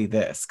exactly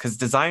this. Because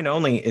design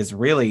only is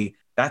really,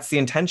 that's the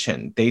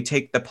intention. They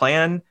take the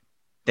plan,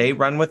 they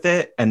run with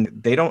it, and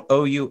they don't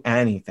owe you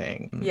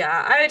anything.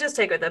 Yeah, I just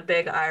take it with a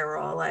big eye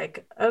roll,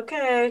 like,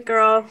 okay,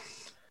 girl.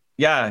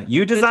 Yeah,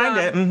 you designed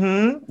it.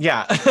 Mm-hmm.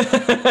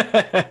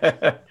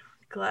 Yeah.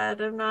 Glad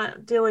I'm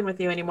not dealing with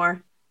you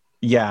anymore.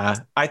 Yeah,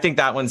 I think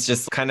that one's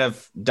just kind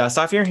of dust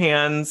off your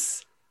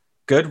hands,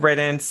 good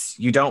riddance.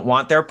 You don't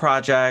want their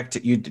project.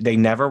 They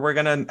never were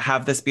going to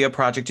have this be a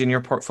project in your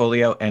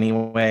portfolio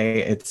anyway.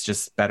 It's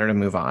just better to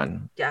move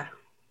on. Yeah.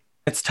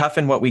 It's tough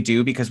in what we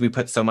do because we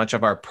put so much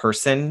of our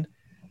person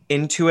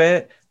into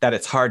it that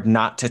it's hard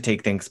not to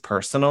take things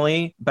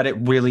personally, but it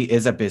really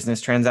is a business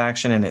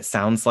transaction. And it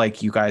sounds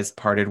like you guys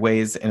parted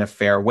ways in a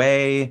fair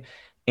way.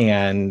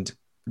 And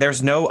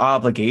there's no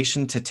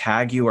obligation to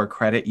tag you or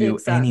credit you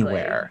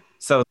anywhere.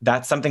 So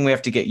that's something we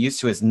have to get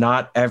used to, is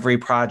not every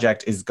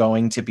project is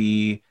going to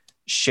be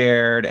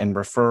shared and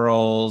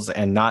referrals,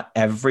 and not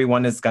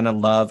everyone is going to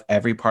love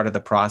every part of the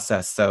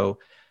process. So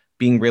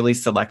being really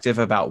selective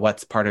about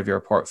what's part of your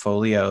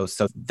portfolio,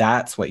 so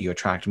that's what you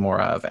attract more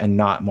of, and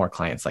not more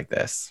clients like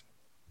this.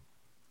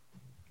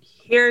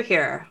 Hear,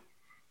 hear.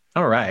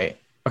 All right.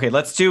 Okay,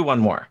 let's do one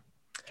more.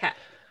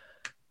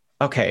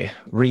 Okay,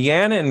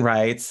 Rhiannon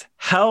writes,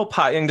 "Hell,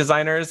 Pot Young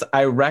designers,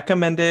 I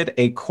recommended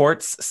a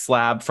quartz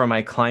slab for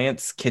my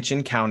clients'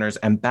 kitchen counters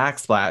and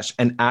backsplash,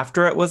 and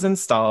after it was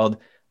installed,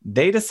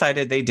 they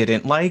decided they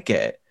didn't like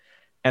it.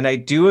 And I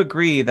do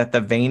agree that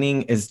the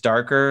veining is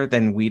darker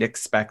than we'd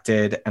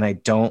expected, and I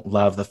don't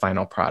love the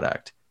final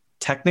product.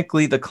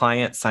 Technically, the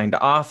client signed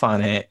off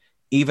on it,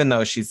 even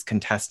though she's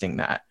contesting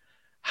that.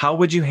 How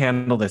would you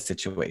handle this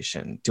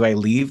situation? Do I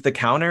leave the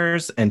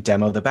counters and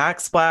demo the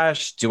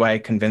backsplash? Do I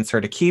convince her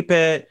to keep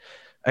it?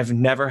 I've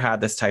never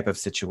had this type of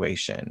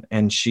situation."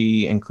 And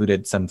she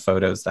included some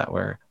photos that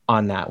were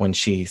on that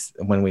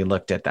when we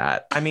looked at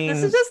that. I mean,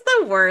 this is just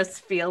the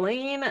worst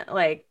feeling,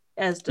 like,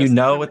 as just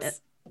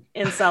it's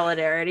in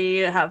solidarity,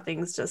 have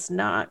things just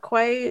not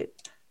quite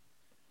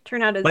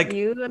turn out as like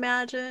you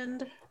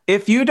imagined.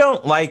 If you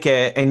don't like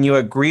it and you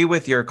agree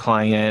with your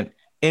client,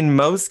 in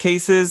most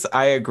cases,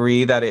 I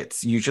agree that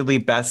it's usually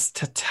best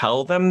to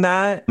tell them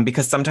that,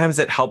 because sometimes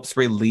it helps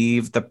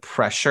relieve the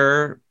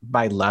pressure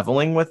by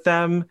leveling with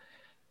them.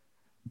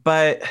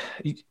 But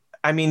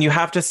I mean, you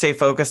have to stay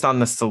focused on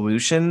the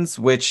solutions,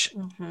 which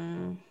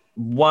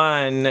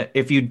one,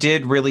 if you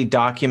did really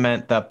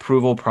document the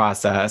approval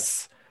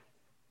process,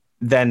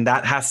 then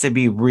that has to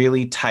be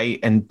really tight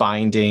and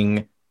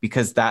binding,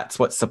 because that's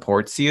what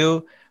supports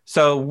you.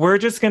 So we're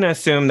just going to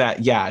assume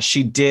that, yeah,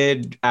 she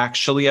did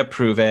actually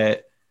approve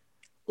it.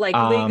 Like,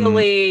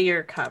 legally,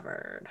 you're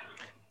covered.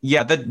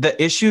 Yeah, the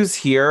issues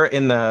here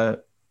in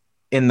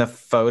the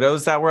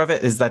photos that were of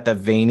it is that the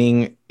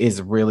veining is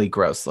really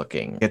gross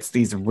looking. It's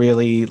these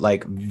really,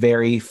 like,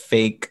 very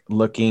fake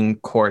looking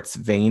quartz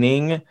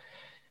veining,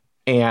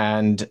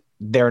 and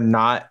they're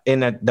not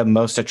in the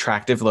most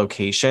attractive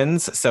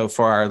locations. So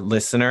for our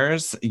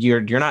listeners,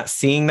 you're not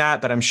seeing that,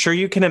 but I'm sure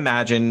you can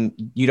imagine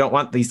you don't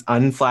want these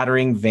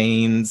unflattering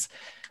veins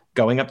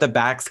going up the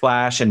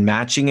backsplash and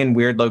matching in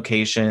weird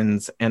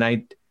locations. And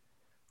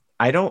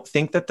I don't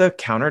think that the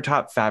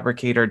countertop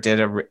fabricator did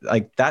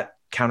that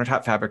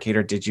countertop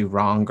fabricator did you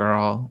wrong,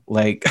 girl.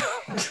 Like,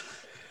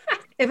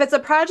 if it's a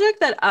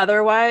project that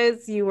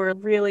otherwise you were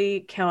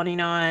really counting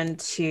on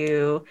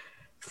to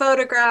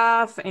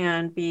photograph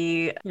and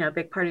be, a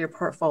big part of your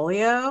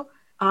portfolio,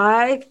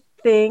 I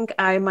think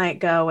I might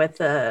go with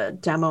the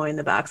demoing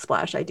the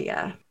backsplash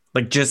idea.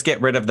 Like, just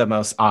get rid of the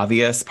most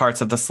obvious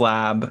parts of the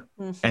slab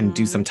and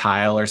do some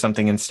tile or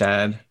something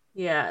instead.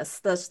 Yes,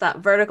 that's that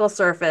vertical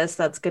surface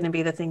that's going to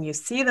be the thing you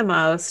see the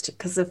most,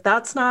 because if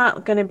that's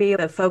not going to be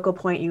the focal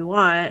point you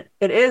want,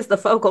 it is the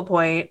focal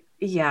point.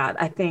 Yeah,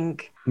 I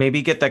think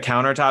maybe get the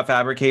countertop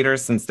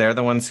fabricators, since they're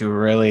the ones who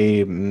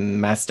really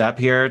messed up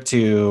here,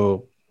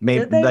 to maybe.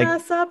 Did they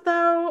mess up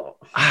though?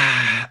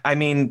 I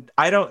mean,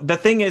 the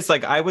thing is,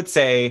 like, I would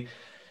say,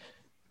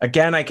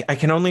 again, I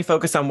can only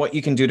focus on what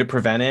you can do to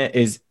prevent it.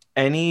 Is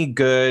any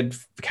good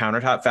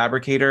countertop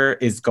fabricator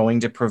is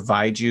going to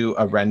provide you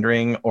a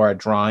rendering or a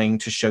drawing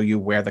to show you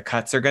where the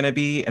cuts are going to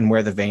be and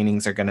where the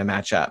veinings are going to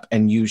match up.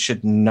 And you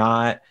should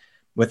not,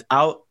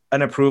 without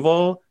an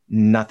approval,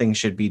 nothing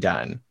should be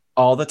done.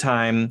 All the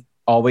time,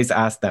 always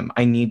ask them,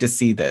 I need to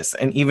see this.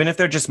 And even if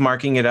they're just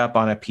marking it up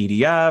on a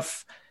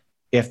PDF,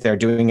 if they're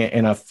doing it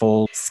in a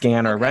full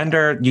scan or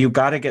render, you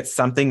got to get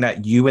something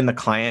that you and the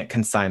client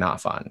can sign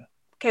off on.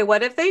 Okay,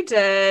 what if they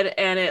did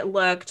and it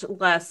looked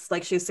less,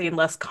 like she's saying,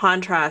 less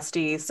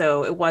contrasty,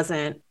 so it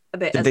wasn't a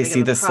bit. Did they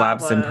see the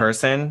slabs in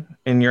person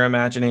in your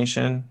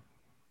imagination?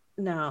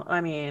 No,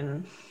 I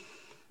mean,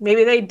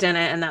 maybe they didn't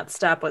and that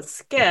step was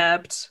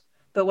skipped,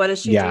 but what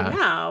does she do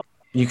now?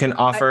 You can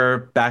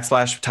offer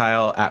backsplash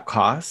tile at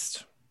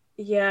cost.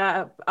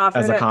 Yeah, offer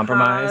as a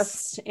compromise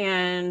cost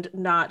and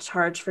not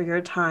charge for your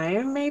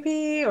time,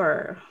 maybe,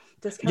 or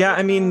discount. Yeah,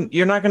 I mean,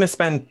 you're not going to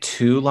spend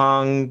too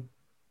long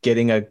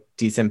getting a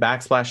decent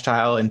backsplash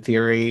tile, in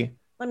theory.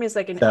 Let me just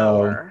like an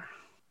hour.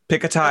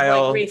 Pick a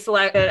tile. Like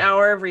reselect an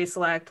hour of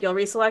reselect. You'll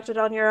reselect it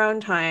on your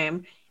own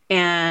time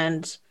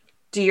and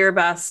do your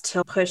best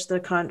to push the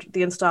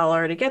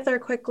installer to get there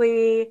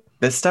quickly.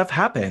 this stuff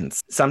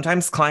happens.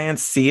 Sometimes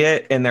clients see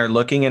it and they're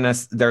looking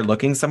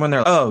somewhere and they're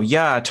like, oh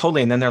yeah,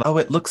 totally. And then they're like, oh,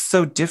 it looks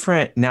so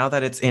different now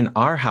that it's in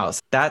our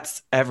house.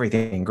 That's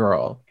everything,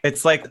 girl.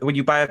 It's like when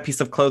you buy a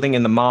piece of clothing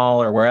in the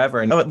mall or wherever,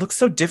 and oh, it looks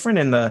so different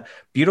in the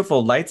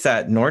beautiful lights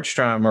at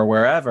Nordstrom or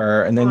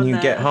wherever. And then you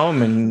get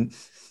home and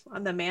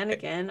on the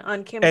mannequin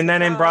on Kim. And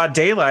then in broad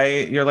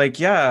daylight, you're like,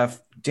 yeah,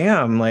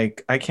 damn,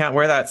 like I can't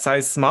wear that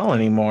size small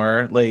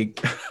anymore.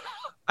 Like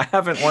I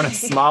haven't worn a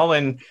small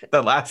in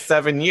the last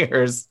 7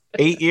 years,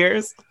 8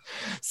 years.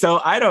 So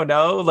I don't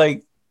know,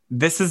 like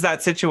this is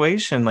that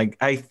situation. Like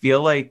I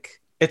feel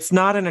like it's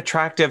not an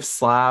attractive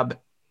slab.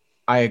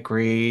 I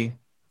agree.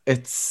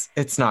 It's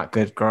not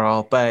good,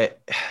 girl,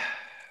 but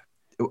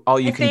all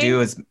you can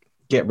do is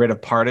get rid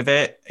of part of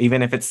it.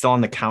 Even if it's still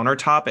on the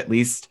countertop, at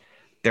least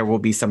there will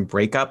be some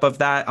breakup of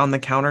that on the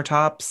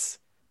countertops.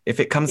 If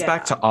it comes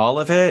back to all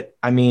of it,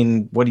 I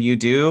mean, what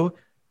do?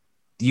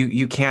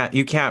 You can't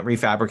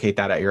refabricate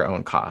that at your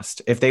own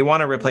cost. If they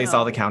want to replace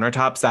all the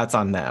countertops, that's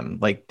on them.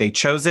 Like they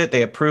chose it,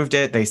 they approved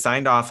it, they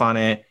signed off on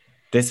it.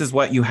 This is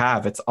what you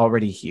have. It's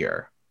already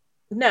here.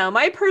 No,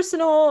 my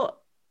personal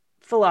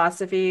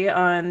philosophy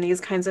on these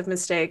kinds of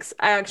mistakes,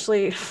 I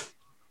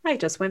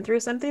just went through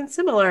something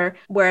similar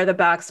where the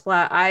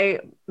backsplash, I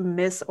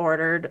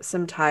misordered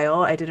some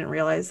tile. I didn't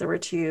realize there were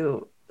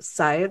two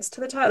sides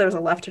to the tile. There was a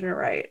left and a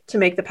right to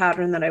make the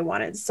pattern that I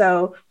wanted.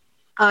 So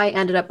I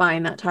ended up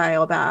buying that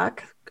tile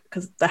back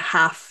because the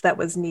half that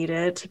was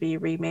needed to be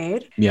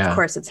remade. Yeah. Of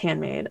course, it's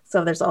handmade.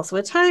 So there's also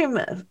a time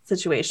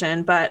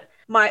situation. But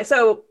my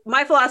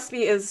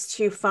philosophy is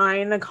to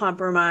find a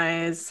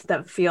compromise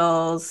that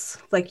feels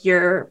like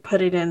you're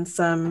putting in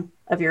some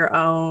of your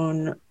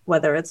own,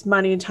 whether it's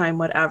money, time,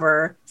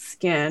 whatever,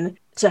 skin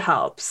to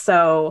help.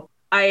 So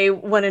I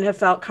wouldn't have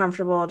felt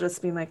comfortable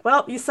just being like,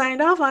 well, you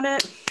signed off on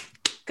it.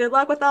 Good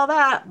luck with all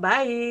that.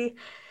 Bye.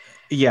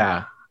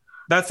 Yeah.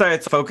 That's why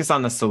it's focus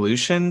on the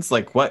solutions.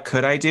 Like, what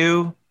could I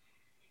do?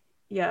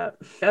 Yeah.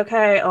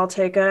 Okay, I'll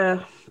take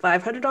a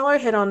 $500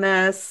 hit on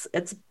this.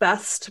 It's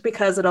best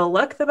because it'll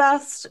look the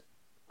best.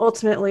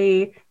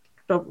 Ultimately,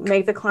 it'll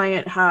make the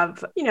client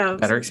have,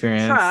 better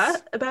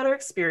experience. A better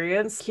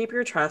experience. Keep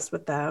your trust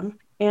with them.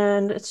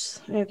 And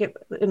it's,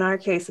 in our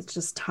case, it's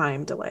just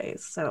time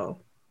delays. So,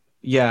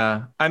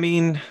 yeah. I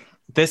mean,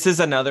 this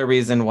is another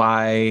reason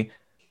why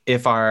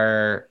if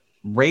our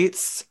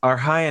rates are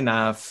high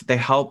enough, they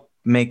help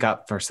make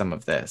up for some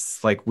of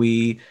this. Like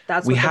we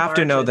have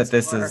to know that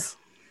this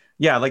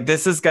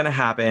is going to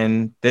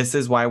happen. This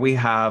is why we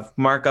have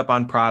markup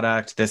on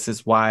product. This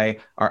is why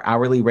our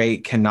hourly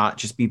rate cannot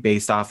just be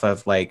based off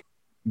of like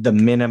the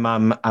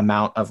minimum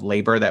amount of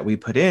labor that we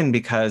put in,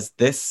 because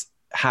this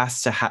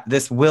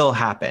will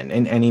happen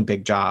in any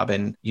big job.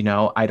 And,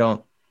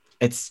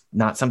 it's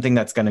not something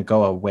that's going to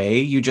go away.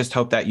 You just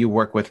hope that you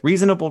work with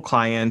reasonable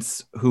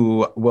clients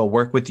who will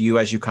work with you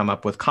as you come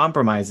up with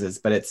compromises,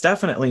 but it's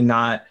definitely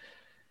not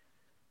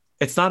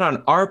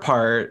on our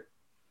part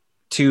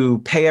to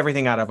pay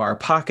everything out of our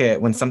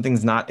pocket when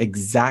something's not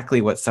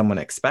exactly what someone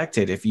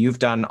expected. If you've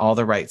done all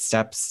the right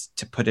steps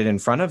to put it in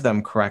front of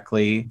them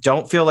correctly,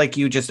 don't feel like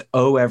you just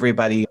owe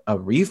everybody a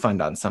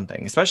refund on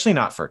something, especially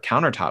not for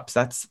countertops.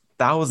 That's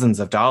thousands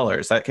of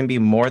dollars. That can be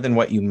more than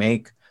what you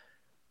make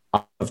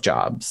off of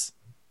jobs.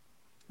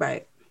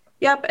 Right.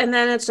 Yep. And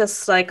then it's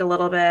just like a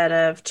little bit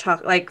of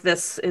like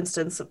this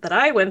instance that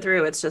I went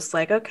through. It's just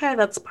like, okay,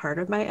 that's part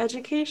of my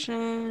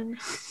education.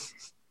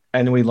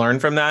 And we learn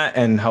from that,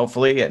 and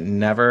hopefully you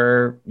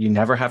never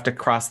have to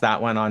cross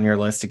that one on your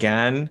list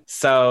again.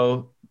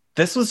 So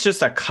this was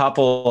just a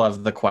couple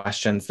of the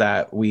questions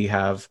that we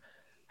have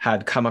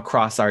had come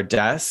across our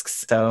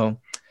desks. So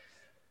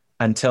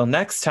until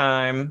next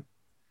time,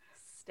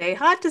 stay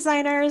hot,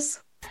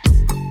 designers.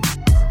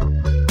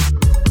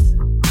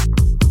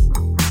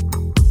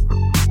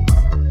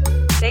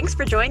 Thanks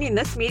for joining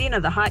this meeting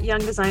of the Hot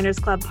Young Designers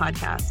Club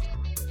podcast.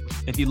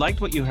 If you liked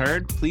what you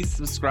heard, please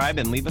subscribe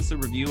and leave us a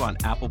review on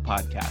Apple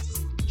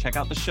Podcasts. Check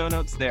out the show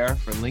notes there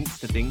for links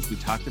to things we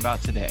talked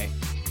about today.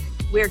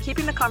 We are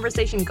keeping the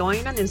conversation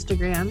going on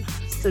Instagram,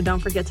 so don't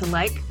forget to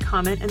like,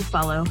 comment, and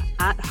follow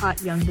at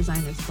Hot Young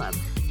Designers Club.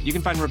 You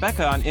can find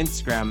Rebecca on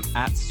Instagram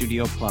at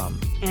Studio Plum.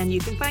 And you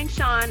can find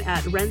Sean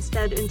at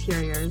Renstead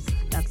Interiors.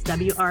 That's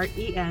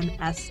WRENSTED.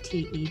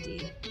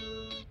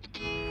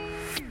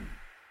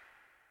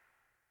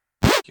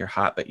 You're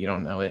hot, but you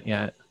don't know it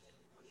yet.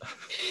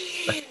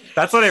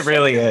 That's what it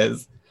really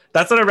is.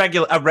 That's what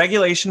a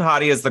regulation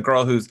hottie is, the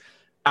girl who's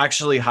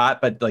actually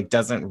hot but like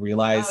doesn't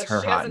realize her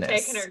hotness. She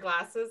hasn't taken her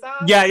glasses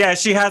out? Yeah,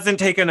 she hasn't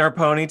taken her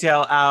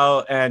ponytail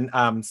out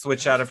and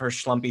switched out of her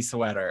schlumpy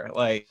sweater.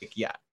 Like, yeah.